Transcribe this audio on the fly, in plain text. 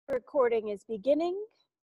Recording is beginning,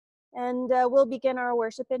 and we'll begin our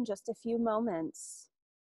worship in just a few moments.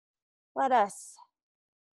 Let us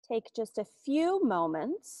take just a few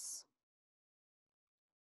moments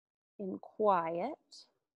in quiet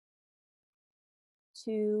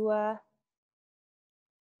to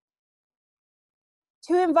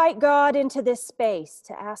invite God into this space,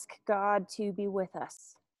 to ask God to be with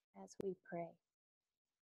us as we pray.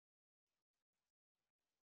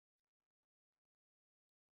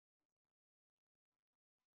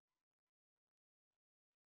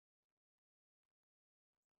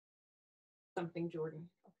 Something, Jordan.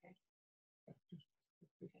 Okay.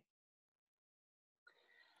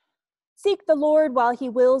 Seek the Lord while he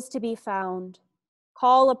wills to be found.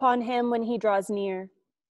 Call upon him when he draws near.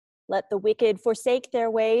 Let the wicked forsake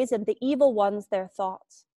their ways and the evil ones their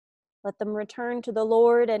thoughts. Let them return to the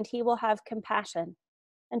Lord, and he will have compassion,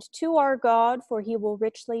 and to our God, for he will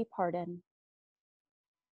richly pardon.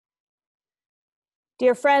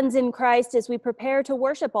 Dear friends in Christ, as we prepare to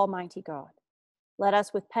worship Almighty God, let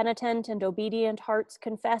us with penitent and obedient hearts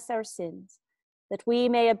confess our sins, that we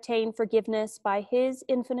may obtain forgiveness by his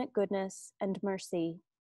infinite goodness and mercy.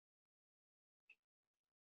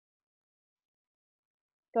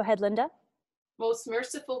 Go ahead, Linda. Most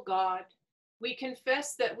merciful God, we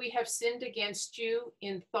confess that we have sinned against you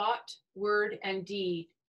in thought, word, and deed,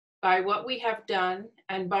 by what we have done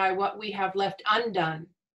and by what we have left undone.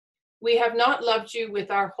 We have not loved you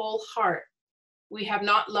with our whole heart. We have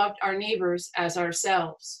not loved our neighbors as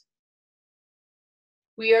ourselves.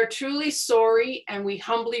 We are truly sorry, and we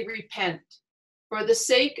humbly repent. For the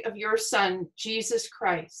sake of your Son, Jesus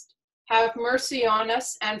Christ, have mercy on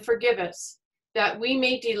us and forgive us, that we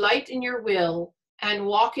may delight in your will and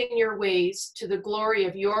walk in your ways to the glory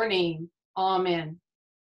of your name. Amen.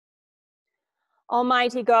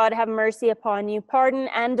 Almighty God, have mercy upon you, pardon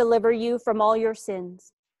and deliver you from all your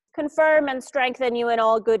sins, confirm and strengthen you in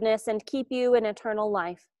all goodness, and keep you in eternal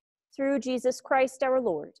life. Through Jesus Christ our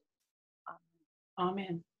Lord.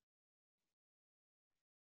 Amen.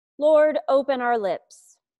 Lord, open our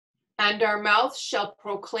lips. And our mouth shall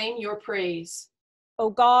proclaim your praise. O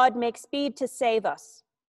God, make speed to save us.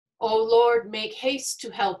 O Lord, make haste to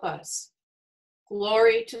help us.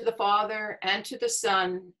 Glory to the Father, and to the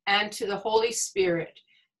Son, and to the Holy Spirit,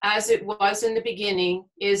 as it was in the beginning,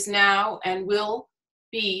 is now, and will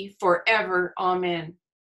be forever. Amen.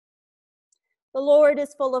 The Lord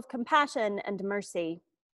is full of compassion and mercy.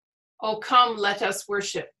 O come, let us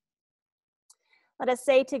worship. Let us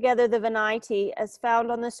say together the Venite as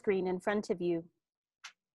found on the screen in front of you.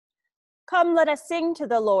 Come, let us sing to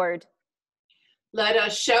the Lord. Let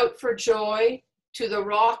us shout for joy to the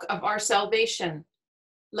rock of our salvation.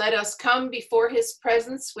 Let us come before his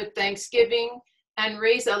presence with thanksgiving and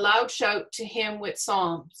raise a loud shout to him with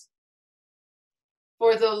psalms.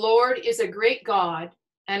 For the Lord is a great God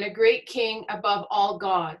and a great King above all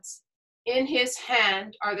gods. In his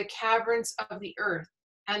hand are the caverns of the earth,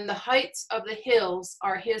 and the heights of the hills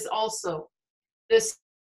are his also. The sea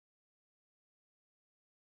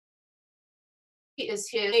is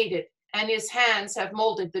his made it, and his hands have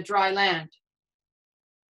molded the dry land.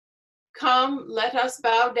 Come, let us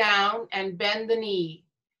bow down and bend the knee,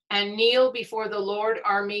 and kneel before the Lord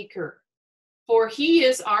our Maker. For he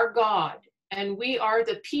is our God, and we are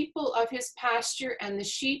the people of his pasture and the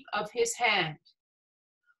sheep of his hand.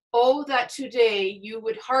 Oh, that today you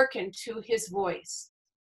would hearken to his voice.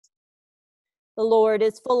 The Lord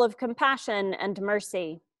is full of compassion and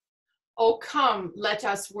mercy. Oh, come, let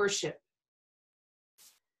us worship.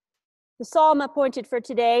 The psalm appointed for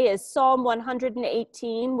today is Psalm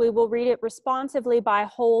 118. We will read it responsively by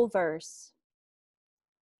whole verse.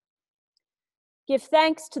 Give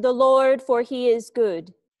thanks to the Lord, for he is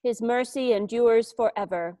good. His mercy endures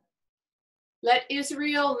forever. Let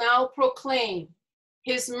Israel now proclaim,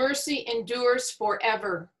 his mercy endures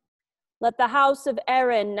forever. Let the house of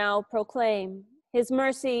Aaron now proclaim, his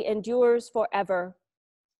mercy endures forever.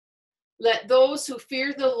 Let those who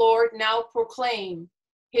fear the Lord now proclaim,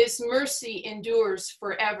 his mercy endures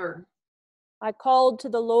forever. I called to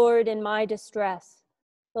the Lord in my distress.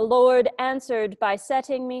 The Lord answered by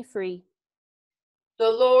setting me free. The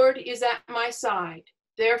Lord is at my side,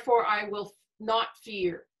 therefore I will not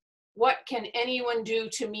fear. What can anyone do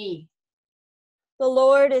to me? The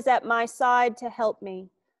Lord is at my side to help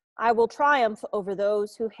me. I will triumph over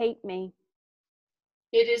those who hate me.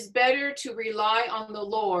 It is better to rely on the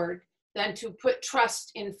Lord than to put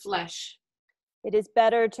trust in flesh. It is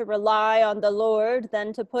better to rely on the Lord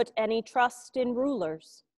than to put any trust in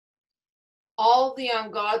rulers. All the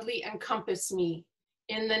ungodly encompass me.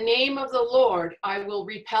 In the name of the Lord, I will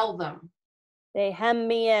repel them. They hem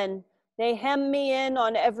me in. They hem me in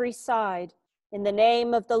on every side. In the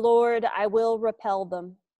name of the Lord, I will repel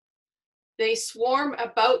them. They swarm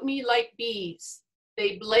about me like bees.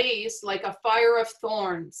 They blaze like a fire of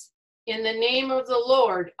thorns. In the name of the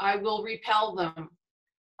Lord, I will repel them.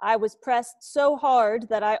 I was pressed so hard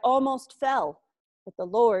that I almost fell, but the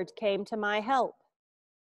Lord came to my help.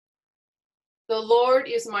 The Lord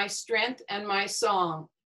is my strength and my song,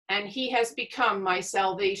 and he has become my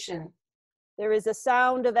salvation. There is a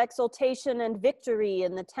sound of exultation and victory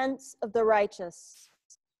in the tents of the righteous.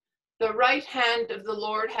 The right hand of the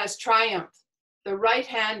Lord has triumphed. The right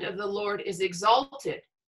hand of the Lord is exalted.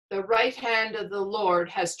 The right hand of the Lord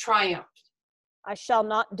has triumphed. I shall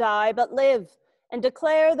not die, but live, and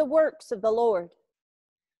declare the works of the Lord.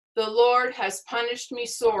 The Lord has punished me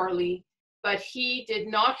sorely, but he did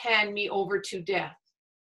not hand me over to death.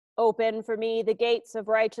 Open for me the gates of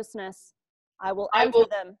righteousness. I will I enter will-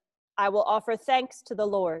 them. I will offer thanks to the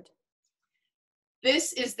Lord.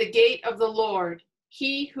 This is the gate of the Lord.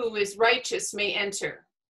 He who is righteous may enter.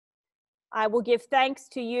 I will give thanks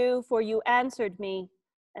to you, for you answered me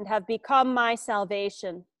and have become my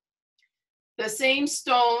salvation. The same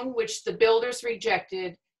stone which the builders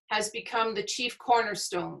rejected has become the chief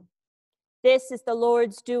cornerstone. This is the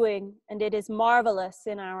Lord's doing, and it is marvelous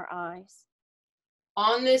in our eyes.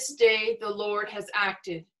 On this day the Lord has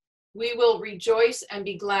acted. We will rejoice and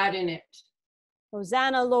be glad in it.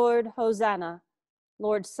 Hosanna, Lord, Hosanna.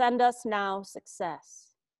 Lord, send us now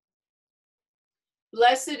success.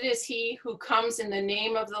 Blessed is he who comes in the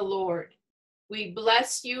name of the Lord. We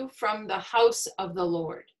bless you from the house of the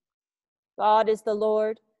Lord. God is the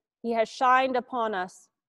Lord. He has shined upon us.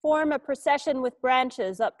 Form a procession with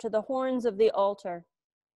branches up to the horns of the altar.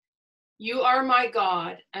 You are my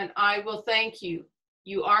God, and I will thank you.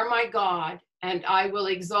 You are my God, and I will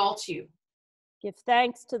exalt you. Give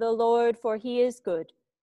thanks to the Lord, for he is good.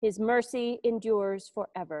 His mercy endures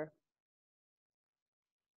forever.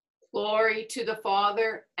 Glory to the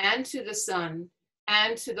Father, and to the Son,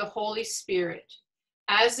 and to the Holy Spirit,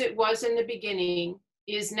 as it was in the beginning,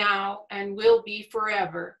 is now, and will be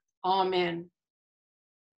forever. Amen.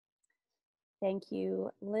 Thank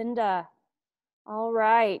you, Linda. All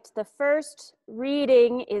right, the first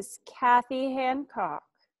reading is Kathy Hancock.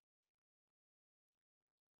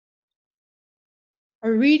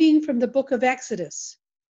 A reading from the book of Exodus.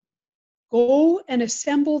 Go and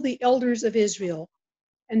assemble the elders of Israel,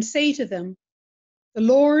 and say to them, the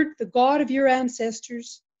Lord, the God of your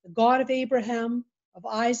ancestors, the God of Abraham, of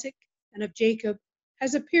Isaac, and of Jacob,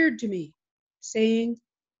 has appeared to me, saying,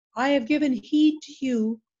 I have given heed to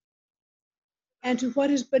you and to what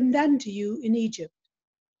has been done to you in Egypt.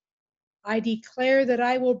 I declare that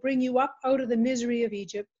I will bring you up out of the misery of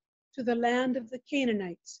Egypt to the land of the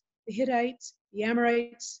Canaanites, the Hittites, the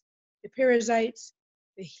Amorites, the Perizzites,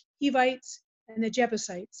 the Hivites, and the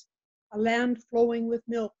Jebusites, a land flowing with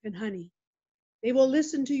milk and honey. They will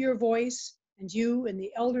listen to your voice, and you and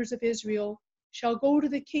the elders of Israel shall go to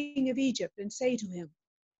the king of Egypt and say to him,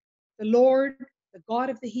 the Lord, the God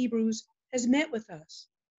of the Hebrews, has met with us.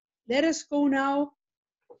 Let us now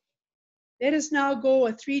go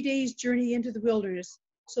a 3 days' journey into the wilderness,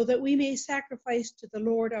 so that we may sacrifice to the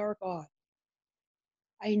Lord our God.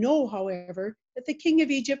 I know, however, that the king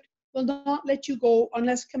of Egypt will not let you go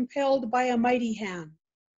unless compelled by a mighty hand.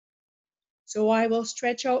 So I will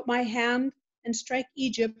stretch out my hand and strike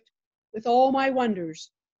Egypt with all my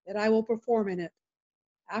wonders that I will perform in it.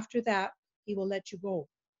 After that, he will let you go.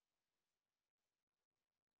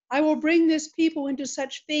 I will bring this people into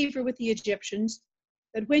such favor with the Egyptians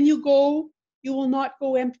that when you go, you will not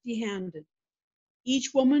go empty-handed.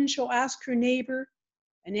 Each woman shall ask her neighbor,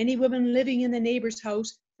 and any woman living in the neighbor's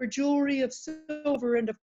house, for jewelry of silver and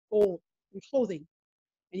of gold and clothing.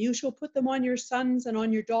 And you shall put them on your sons and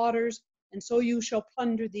on your daughters, and so you shall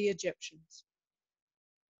plunder the Egyptians.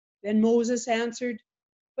 Then Moses answered,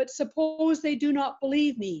 but suppose they do not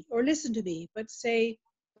believe me or listen to me, but say,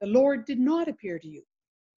 the Lord did not appear to you.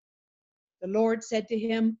 The Lord said to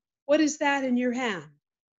him, what is that in your hand?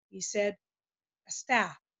 He said, a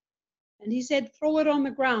staff. And he said, throw it on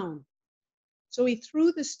the ground. So he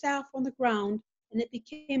threw the staff on the ground, and it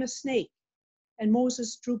became a snake, and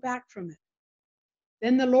Moses drew back from it.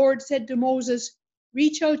 Then the Lord said to Moses,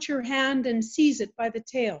 reach out your hand and seize it by the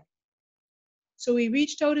tail. So he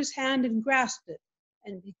reached out his hand and grasped it,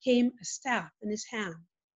 and it became a staff in his hand.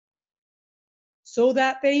 So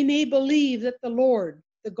that they may believe that the Lord,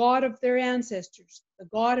 the God of their ancestors, the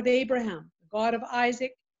God of Abraham, the God of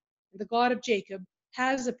Isaac, and the God of Jacob,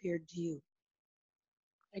 has appeared to you.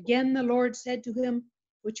 Again the Lord said to him,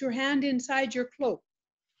 put your hand inside your cloak.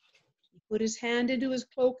 He put his hand into his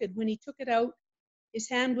cloak, and when he took it out, His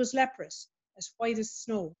hand was leprous, as white as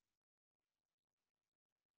snow.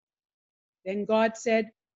 Then God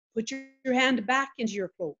said, "Put your hand back into your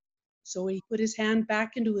cloak." So he put his hand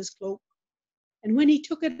back into his cloak. And when he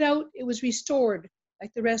took it out, it was restored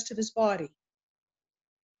like the rest of his body.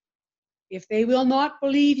 If they will not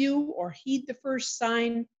believe you or heed the first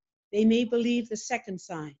sign, they may believe the second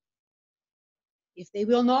sign. If they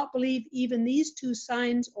will not believe even these two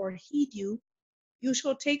signs or heed you, you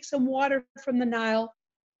shall take some water from the Nile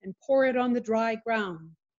and pour it on the dry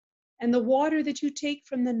ground. And the water that you take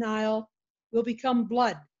from the Nile will become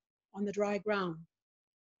blood on the dry ground.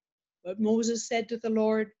 But Moses said to the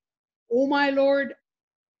Lord, "O my Lord,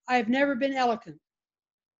 I have never been eloquent,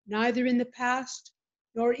 neither in the past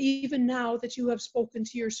nor even now that you have spoken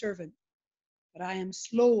to your servant, but I am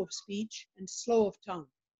slow of speech and slow of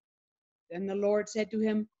tongue." Then the Lord said to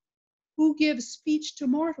him, "Who gives speech to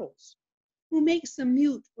mortals? Who makes them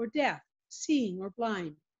mute or deaf, seeing or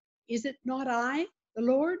blind? Is it not I, the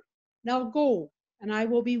Lord? Now go, and I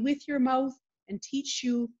will be with your mouth and teach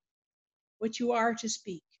you what you are to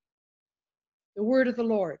speak." The word of the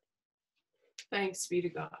Lord. Thanks be to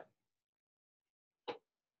God.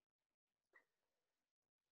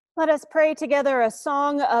 Let us pray together a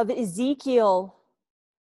song of Ezekiel,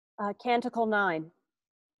 Canticle 9.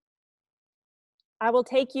 I will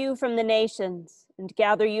take you from the nations and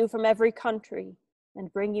gather you from every country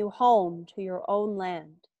and bring you home to your own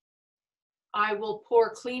land. I will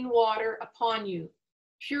pour clean water upon you,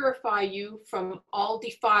 purify you from all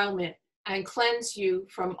defilement, and cleanse you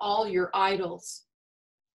from all your idols.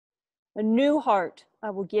 A new heart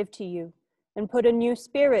I will give to you and put a new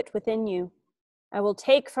spirit within you. I will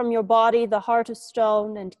take from your body the heart of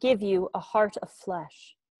stone and give you a heart of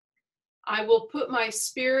flesh. I will put my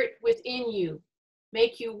spirit within you,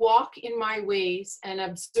 make you walk in my ways and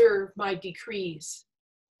observe my decrees.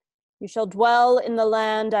 You shall dwell in the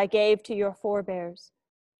land I gave to your forebears.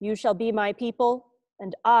 You shall be my people,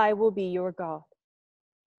 and I will be your God.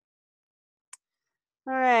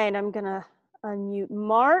 All right, I'm going to unmute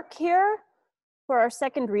Mark here for our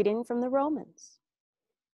second reading from the Romans.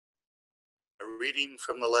 A reading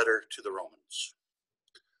from the letter to the Romans.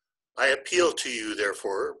 I appeal to you,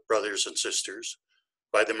 therefore, brothers and sisters,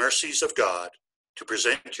 by the mercies of God, to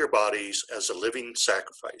present your bodies as a living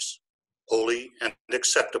sacrifice, holy and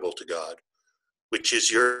acceptable to God, which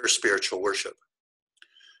is your spiritual worship.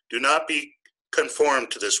 Do not be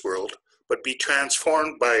conformed to this world, but be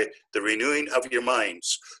transformed by the renewing of your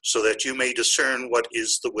minds, so that you may discern what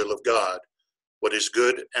is the will of God, what is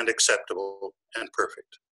good and acceptable and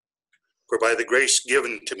perfect. For by the grace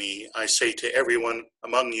given to me, I say to everyone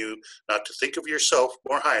among you not to think of yourself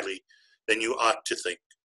more highly than you ought to think,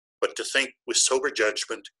 but to think with sober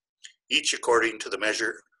judgment, each according to the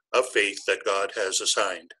measure of faith that God has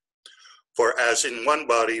assigned. For as in one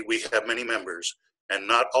body we have many members, and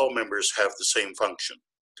not all members have the same function,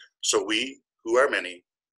 so we, who are many,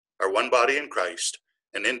 are one body in Christ,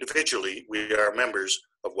 and individually we are members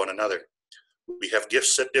of one another. We have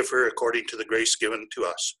gifts that differ according to the grace given to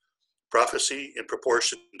us. Prophecy in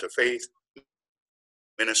proportion to faith,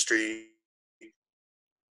 ministry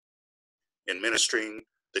in ministering,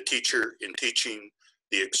 the teacher in teaching,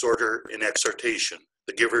 the exhorter in exhortation,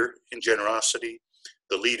 the giver in generosity,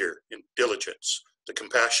 the leader in diligence, the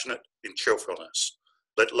compassionate in cheerfulness.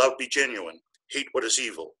 Let love be genuine, hate what is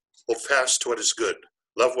evil, hold fast to what is good,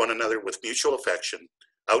 love one another with mutual affection,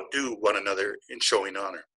 outdo one another in showing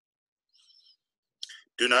honor.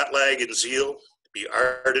 Do not lag in zeal, be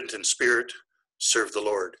ardent in spirit, serve the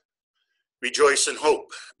Lord. Rejoice in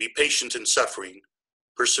hope, be patient in suffering,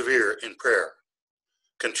 persevere in prayer.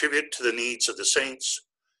 Contribute to the needs of the saints,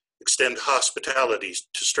 extend hospitality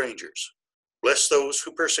to strangers. Bless those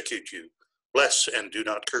who persecute you, bless and do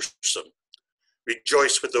not curse them.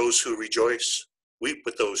 Rejoice with those who rejoice, weep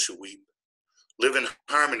with those who weep. Live in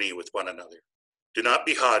harmony with one another. Do not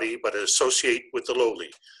be haughty, but associate with the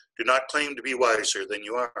lowly. Do not claim to be wiser than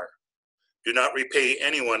you are. Do not repay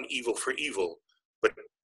anyone evil for evil, but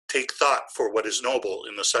take thought for what is noble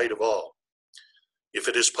in the sight of all. If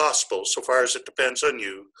it is possible, so far as it depends on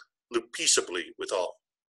you, live peaceably with all.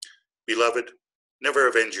 Beloved, never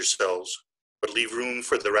avenge yourselves, but leave room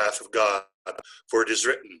for the wrath of God, for it is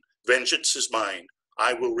written, "Vengeance is mine,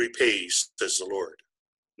 I will repay, says the Lord."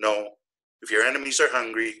 No, if your enemies are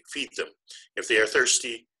hungry, feed them. If they are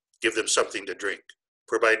thirsty, give them something to drink.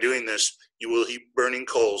 For by doing this, you will heap burning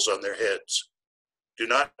coals on their heads. Do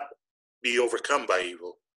not be overcome by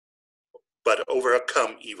evil, but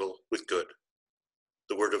overcome evil with good.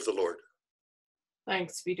 The word of the Lord.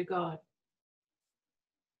 Thanks be to God.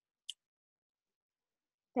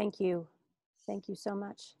 Thank you. Thank you so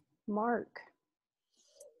much. Mark.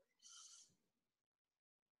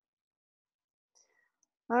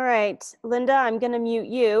 All right, Linda, I'm going to mute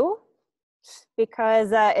you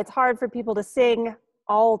because it's hard for people to sing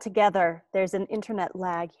all together. There's an internet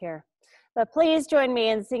lag here. But please join me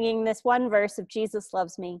in singing this one verse of Jesus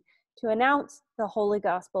Loves Me to announce the holy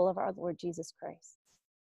gospel of our Lord Jesus Christ.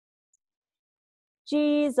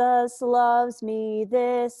 Jesus loves me,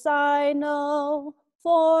 this I know,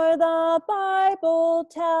 for the Bible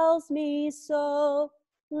tells me so.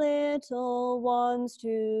 Little ones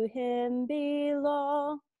to him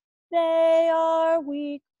belong. They are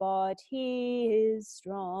weak, but he is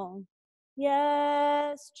strong.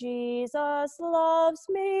 Yes, Jesus loves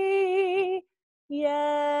me.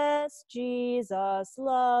 Yes, Jesus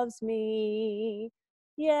loves me.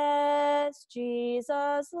 Yes,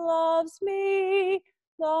 Jesus loves me.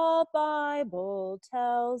 The Bible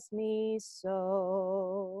tells me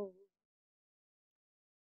so.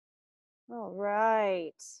 All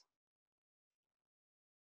right.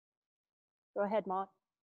 Go ahead, Maude.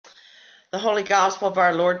 The Holy Gospel of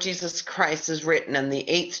our Lord Jesus Christ is written in the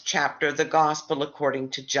 8th chapter of the Gospel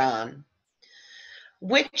according to John.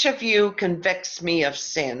 Which of you convicts me of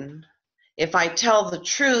sin? If I tell the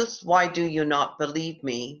truth, why do you not believe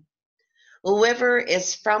me? Whoever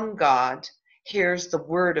is from God hears the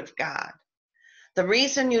word of God. The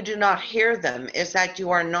reason you do not hear them is that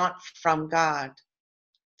you are not from God.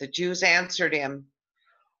 The Jews answered him,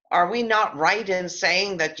 Are we not right in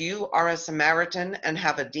saying that you are a Samaritan and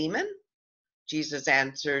have a demon? Jesus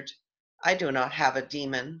answered, I do not have a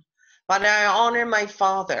demon, but I honor my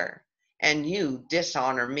Father, and you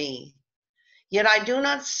dishonor me. Yet I do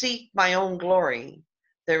not seek my own glory.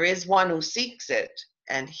 There is one who seeks it,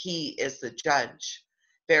 and he is the judge.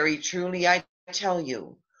 Very truly I tell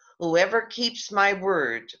you, whoever keeps my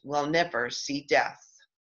word will never see death.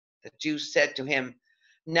 The Jews said to him,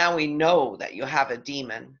 Now we know that you have a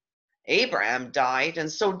demon. Abraham died, and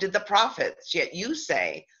so did the prophets, yet you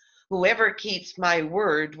say, Whoever keeps my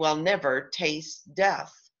word will never taste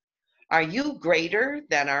death. Are you greater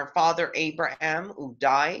than our father Abraham, who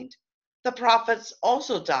died? The prophets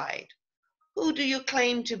also died. Who do you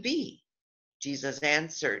claim to be? Jesus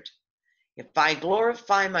answered, If I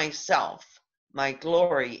glorify myself, my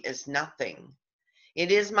glory is nothing. It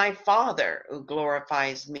is my Father who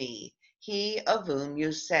glorifies me, he of whom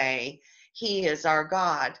you say, He is our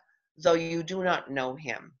God, though you do not know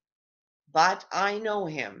him. But I know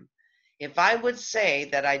him. If I would say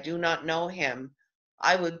that I do not know him,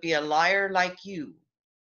 I would be a liar like you.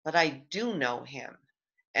 But I do know him,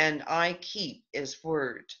 and I keep his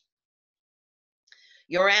word.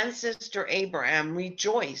 Your ancestor Abraham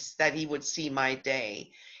rejoiced that he would see my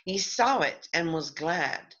day. He saw it and was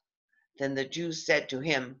glad. Then the Jews said to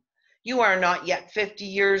him, You are not yet 50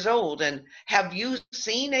 years old, and have you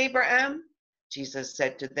seen Abraham? Jesus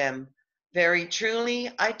said to them, Very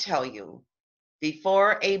truly I tell you,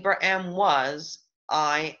 before Abraham was,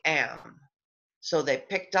 I am. So they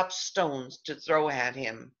picked up stones to throw at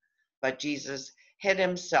him, but Jesus hid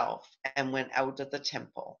himself and went out of the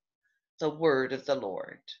temple. The word of the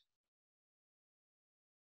Lord.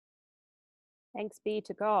 Thanks be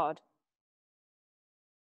to God.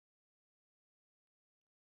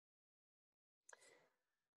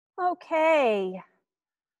 Okay.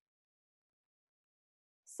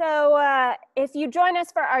 So if you join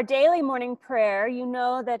us for our daily morning prayer, you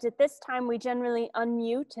know that at this time we generally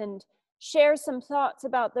unmute and share some thoughts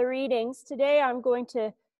about the readings. Today I'm going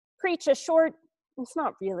to preach a short, it's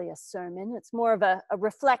not really a sermon, it's more of a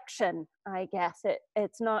reflection, I guess.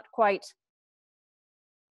 It's not quite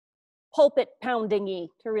pulpit pounding-y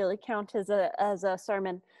to really count as a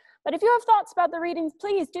sermon. But if you have thoughts about the readings,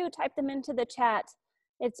 please do type them into the chat.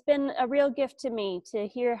 It's been a real gift to me to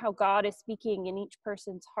hear how God is speaking in each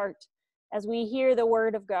person's heart as we hear the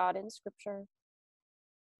word of God in Scripture.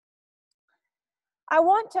 I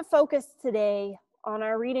want to focus today on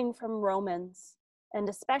our reading from Romans, and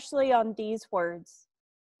especially on these words.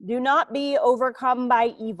 Do not be overcome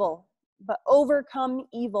by evil, but overcome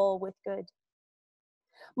evil with good.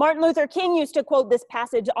 Martin Luther King used to quote this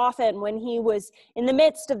passage often when he was in the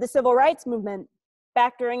midst of the civil rights movement,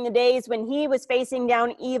 back during the days when he was facing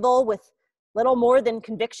down evil with little more than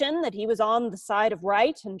conviction that he was on the side of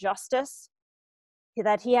right and justice,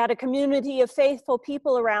 that he had a community of faithful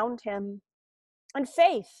people around him, and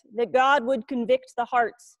faith that God would convict the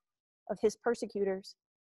hearts of his persecutors.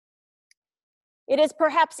 It is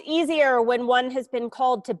perhaps easier when one has been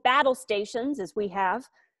called to battle stations, as we have,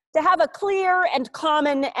 to have a clear and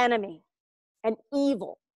common enemy, an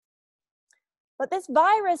evil. But this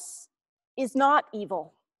virus is not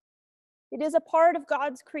evil. It is a part of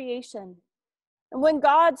God's creation. And when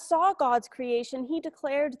God saw God's creation, he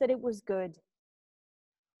declared that it was good.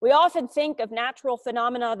 We often think of natural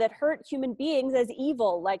phenomena that hurt human beings as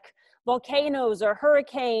evil, like volcanoes or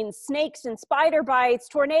hurricanes, snakes and spider bites,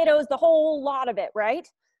 tornadoes, the whole lot of it, right?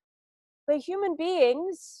 But human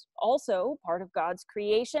beings, also part of God's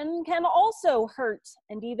creation, can also hurt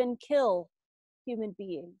and even kill human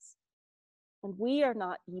beings. And we are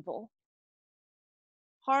not evil.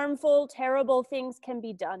 Harmful, terrible things can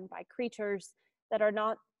be done by creatures that are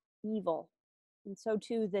not evil, and so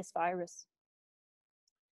too this virus.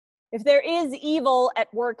 If there is evil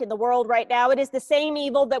at work in the world right now, it is the same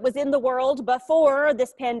evil that was in the world before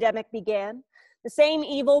this pandemic began, the same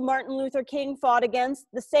evil Martin Luther King fought against,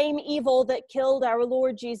 the same evil that killed our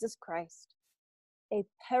Lord Jesus Christ, a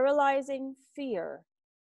paralyzing fear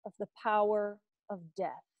of the power of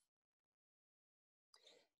death.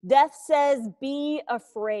 Death says, be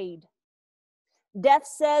afraid. Death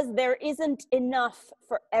says there isn't enough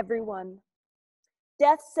for everyone.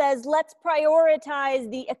 Death says, let's prioritize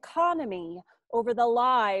the economy over the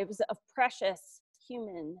lives of precious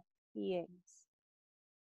human beings.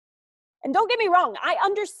 And don't get me wrong, I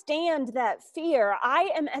understand that fear. I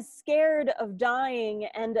am as scared of dying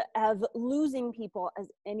and of losing people as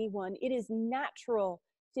anyone. It is natural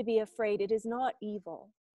to be afraid. It is not evil.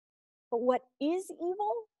 But what is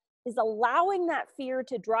evil is allowing that fear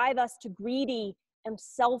to drive us to greedy and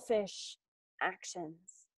selfish actions.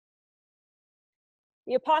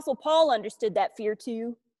 The Apostle Paul understood that fear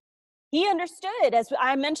too. He understood, as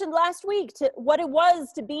I mentioned last week, what it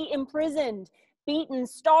was to be imprisoned, beaten,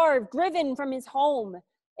 starved, driven from his home.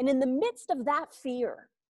 And in the midst of that fear,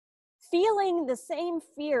 feeling the same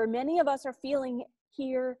fear many of us are feeling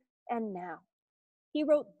here and now, he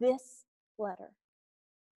wrote this letter.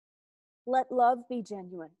 Let love be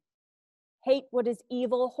genuine. Hate what is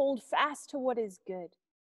evil, hold fast to what is good.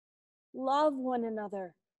 Love one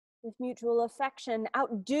another with mutual affection,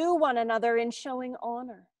 outdo one another in showing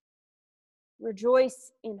honor.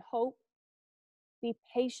 Rejoice in hope, be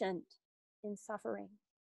patient in suffering,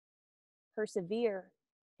 persevere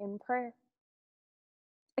in prayer.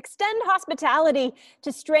 Extend hospitality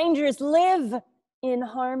to strangers, live in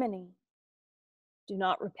harmony. Do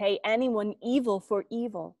not repay anyone evil for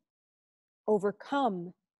evil.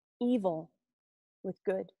 Overcome evil with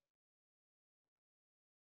good.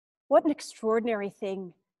 What an extraordinary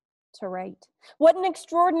thing to write. What an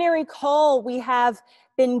extraordinary call we have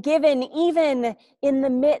been given even in the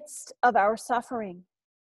midst of our suffering.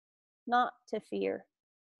 Not to fear,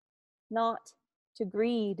 not to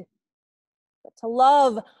greed, but to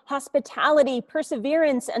love, hospitality,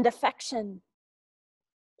 perseverance, and affection.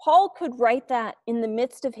 Paul could write that in the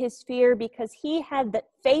midst of his fear because he had that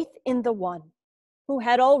faith in the one who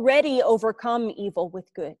had already overcome evil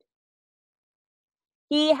with good.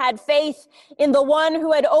 He had faith in the one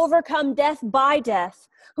who had overcome death by death,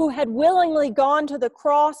 who had willingly gone to the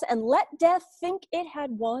cross and let death think it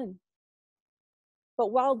had won.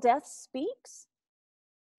 But while death speaks,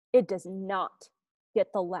 it does not get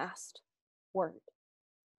the last word.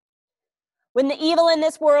 When the evil in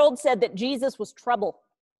this world said that Jesus was trouble,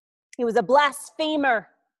 he was a blasphemer,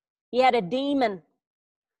 he had a demon,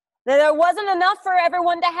 that there wasn't enough for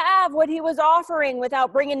everyone to have what he was offering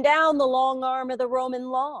without bringing down the long arm of the Roman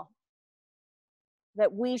law,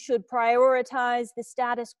 that we should prioritize the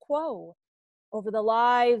status quo over the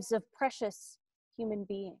lives of precious human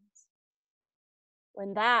beings.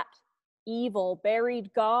 When that evil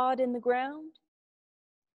buried God in the ground,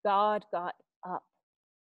 God got up.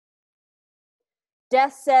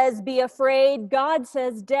 Death says, be afraid. God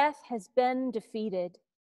says, death has been defeated.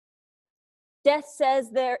 Death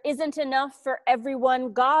says there isn't enough for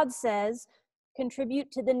everyone. God says,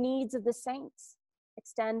 contribute to the needs of the saints.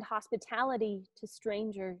 Extend hospitality to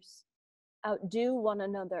strangers. Outdo one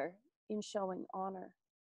another in showing honor.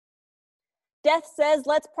 Death says,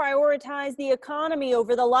 let's prioritize the economy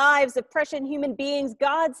over the lives of precious human beings.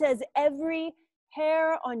 God says, every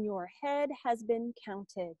hair on your head has been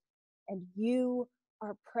counted, and you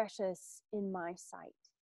are precious in my sight.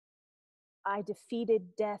 I defeated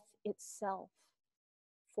death itself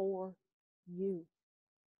for you.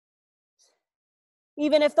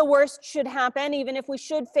 Even if the worst should happen, even if we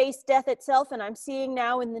should face death itself, and I'm seeing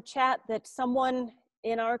now in the chat that someone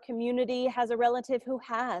in our community has a relative who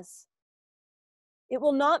has, it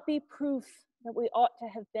will not be proof that we ought to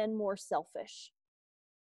have been more selfish.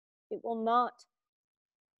 It will not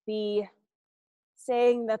be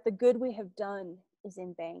saying that the good we have done is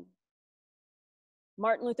in vain.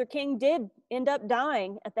 Martin Luther King did end up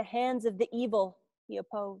dying at the hands of the evil he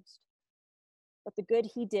opposed, but the good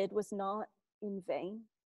he did was not in vain.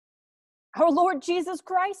 Our Lord Jesus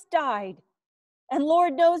Christ died, and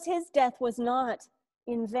Lord knows his death was not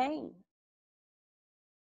in vain.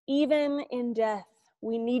 Even in death,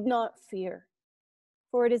 we need not fear,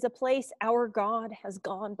 for it is a place our God has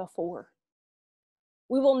gone before.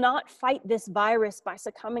 We will not fight this virus by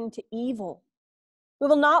succumbing to evil. We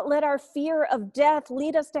will not let our fear of death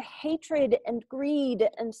lead us to hatred and greed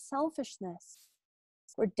and selfishness,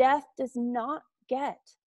 for death does not get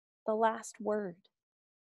the last word.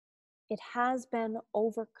 It has been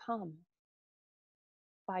overcome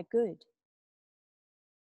by good.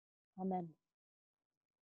 Amen.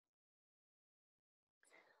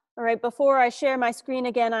 All right, before I share my screen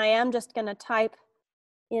again, I am just going to type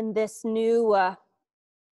in this new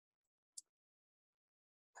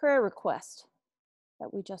prayer request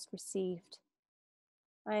that we just received.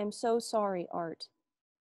 I am so sorry, Art.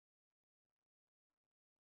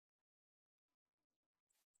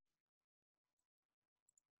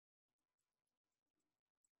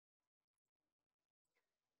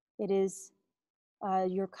 It is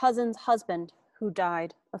your cousin's husband who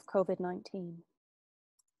died of COVID-19.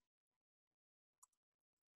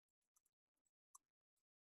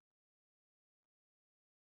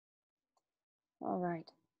 All right.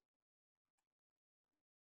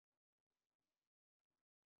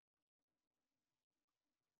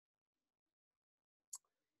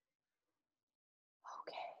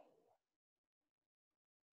 Okay.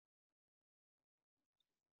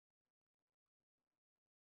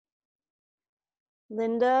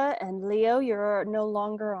 Linda and Leo, you're no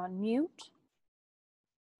longer on mute.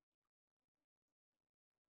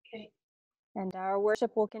 Okay. And our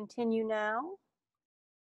worship will continue now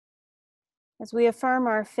as we affirm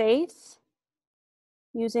our faith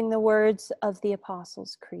using the words of the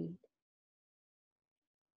Apostles' Creed.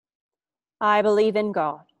 I believe in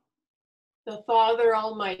God, The Father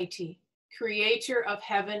Almighty, creator of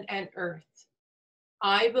heaven and earth.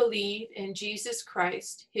 I believe in Jesus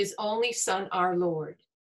Christ, his only Son, our Lord.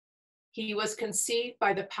 He was conceived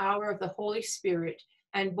by the power of the Holy Spirit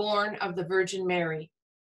and born of the Virgin Mary.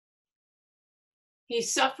 He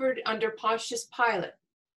suffered under Pontius Pilate,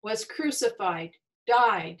 was crucified,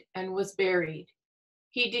 died, and was buried.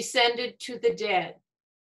 He descended to the dead.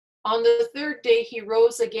 On the third day he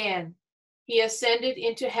rose again. He ascended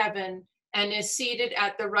into heaven and is seated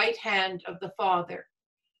at the right hand of the Father.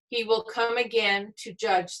 He will come again to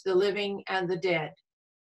judge the living and the dead.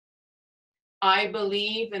 I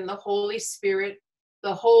believe in the Holy Spirit,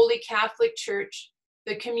 the Holy Catholic Church,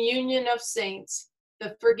 the communion of saints,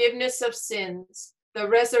 the forgiveness of sins, the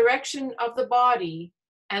resurrection of the body,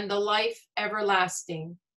 and the life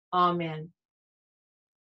everlasting. Amen.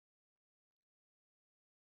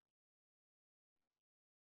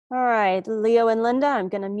 All right, Leo and Linda, I'm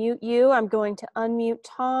going to mute you. I'm going to unmute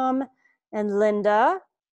Tom and Linda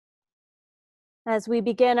as we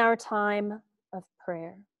begin our time of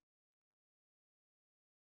prayer.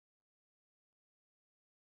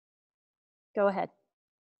 Go ahead.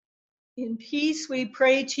 In peace we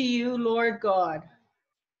pray to you, Lord God.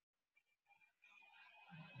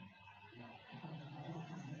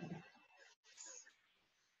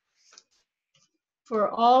 For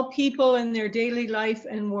all people in their daily life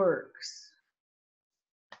and works.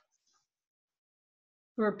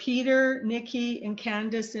 For Peter, Nikki, and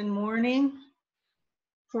Candace in mourning.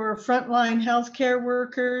 For frontline healthcare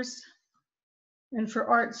workers. And for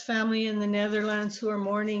Art's family in the Netherlands who are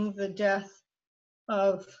mourning the death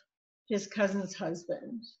of his cousin's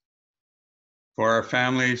husband. For our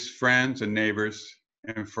families, friends, and neighbors,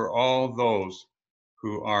 and for all those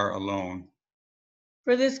who are alone.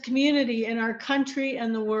 For this community and our country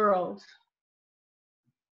and the world.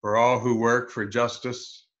 For all who work for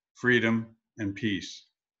justice, freedom, and peace.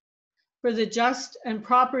 For the just and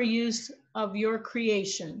proper use of your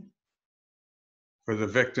creation. For the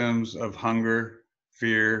victims of hunger,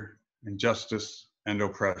 fear, injustice, and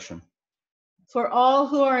oppression. For all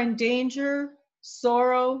who are in danger,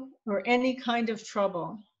 sorrow, or any kind of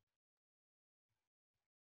trouble.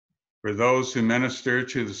 For those who minister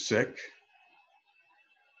to the sick,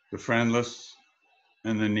 the friendless,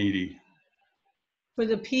 and the needy. For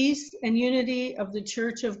the peace and unity of the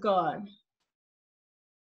Church of God.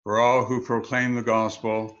 For all who proclaim the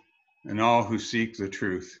gospel and all who seek the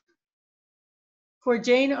truth. For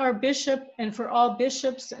Jane, our bishop, and for all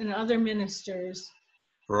bishops and other ministers.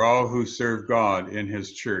 For all who serve God in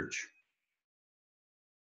his church.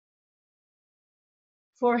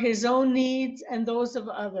 For his own needs and those of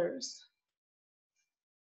others.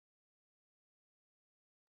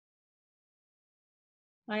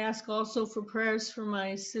 I ask also for prayers for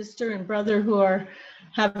my sister and brother who are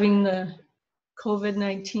having the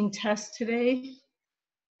COVID-19 test today.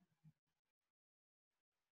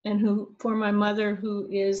 And for my mother who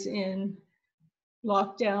is in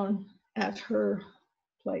lockdown at her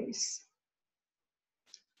place.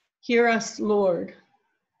 Hear us, Lord.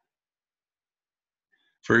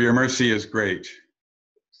 For your mercy is great.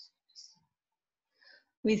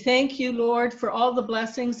 We thank you, Lord, for all the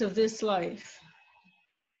blessings of this life.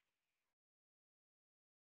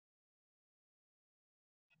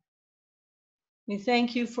 We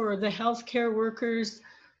thank you for the healthcare workers,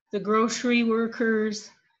 the grocery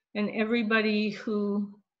workers, and everybody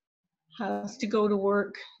who has to go to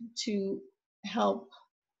work to help.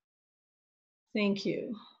 Thank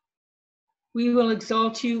you. We will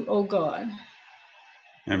exalt you, O God.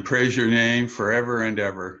 And praise your name forever and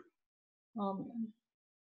ever. Amen.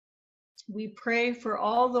 We pray for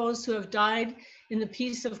all those who have died in the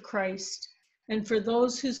peace of Christ, and for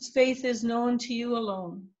those whose faith is known to you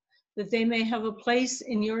alone, that they may have a place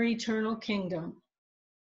in your eternal kingdom.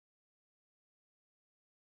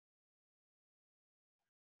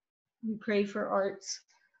 We pray for Art's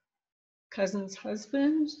cousin's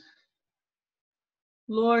husband.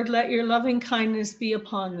 Lord, let your loving kindness be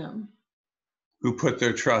upon them. Who put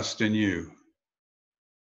their trust in you.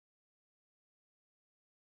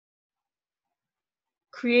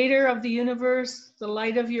 Creator of the universe, the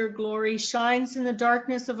light of your glory shines in the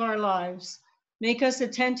darkness of our lives. Make us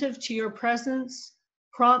attentive to your presence,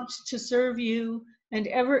 prompt to serve you, and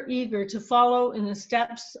ever eager to follow in the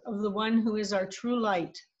steps of the one who is our true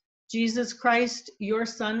light, Jesus Christ, your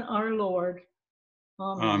Son, our Lord.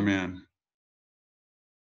 Amen. Amen.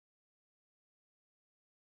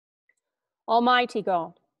 Almighty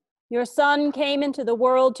God, your Son came into the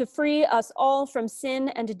world to free us all from sin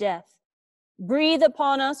and death. Breathe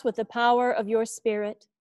upon us with the power of your Spirit,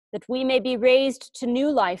 that we may be raised to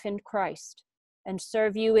new life in Christ, and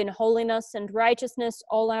serve you in holiness and righteousness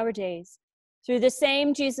all our days. Through the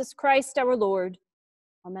same Jesus Christ our Lord.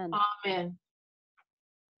 Amen. Amen.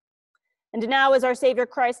 And now, as our Savior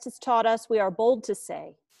Christ has taught us, we are bold to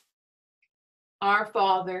say, Our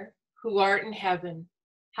Father, who art in heaven,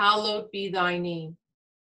 hallowed be thy name.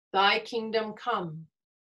 Thy kingdom come,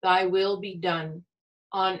 thy will be done,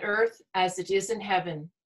 on earth as it is in heaven.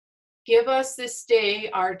 Give us this day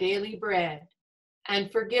our daily bread,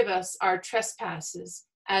 and forgive us our trespasses,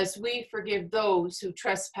 as we forgive those who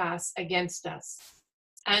trespass against us.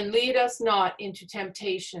 And lead us not into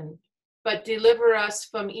temptation, but deliver us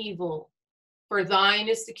from evil. For thine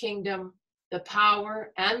is the kingdom, the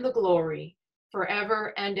power, and the glory,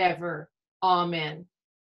 forever and ever. Amen.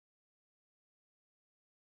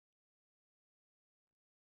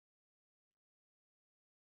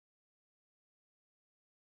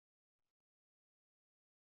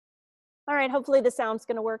 all right, hopefully the sound's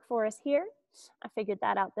going to work for us here. I figured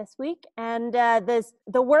that out this week. And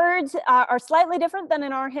the words are slightly different than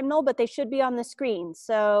in our hymnal, but they should be on the screen.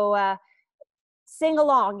 So sing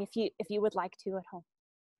along if you would like to at home.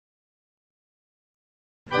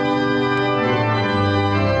 Praise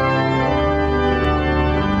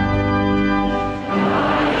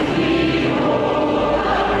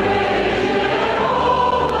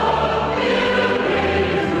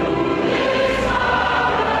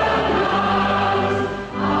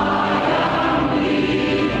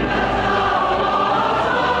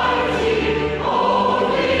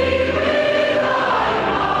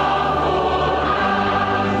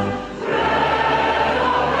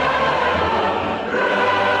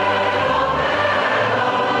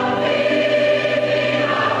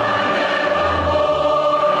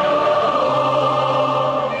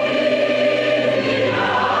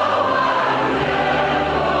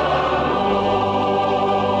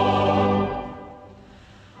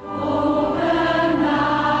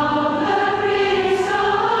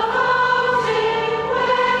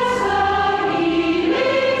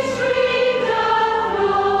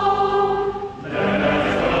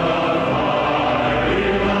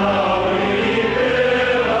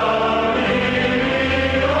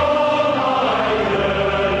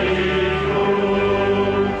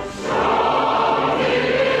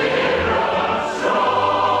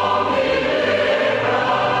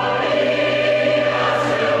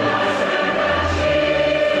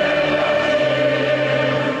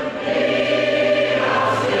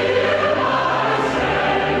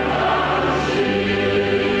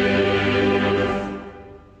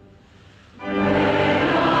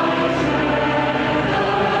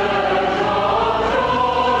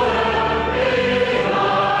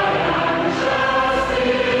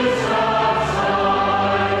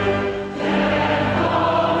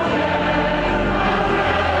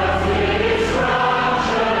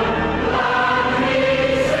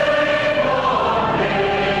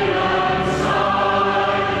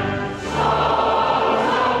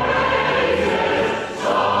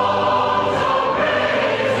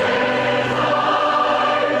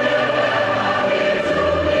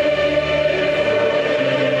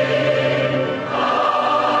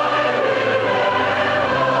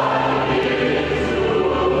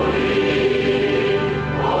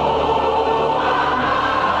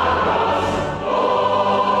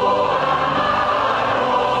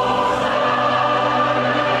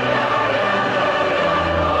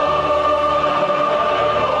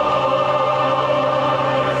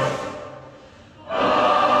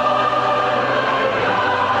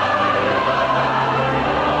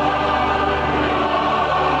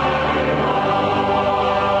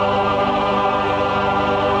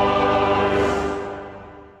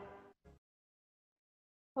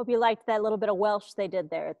liked that little bit of Welsh they did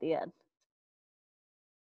there at the end.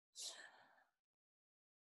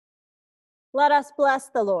 Let us bless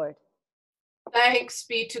the Lord. Thanks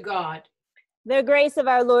be to God. The grace of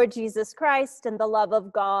our Lord Jesus Christ and the love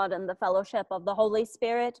of God and the fellowship of the Holy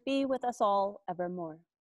Spirit be with us all evermore.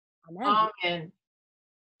 Amen. Amen.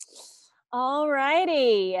 All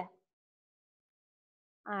righty.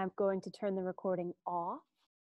 I'm going to turn the recording off.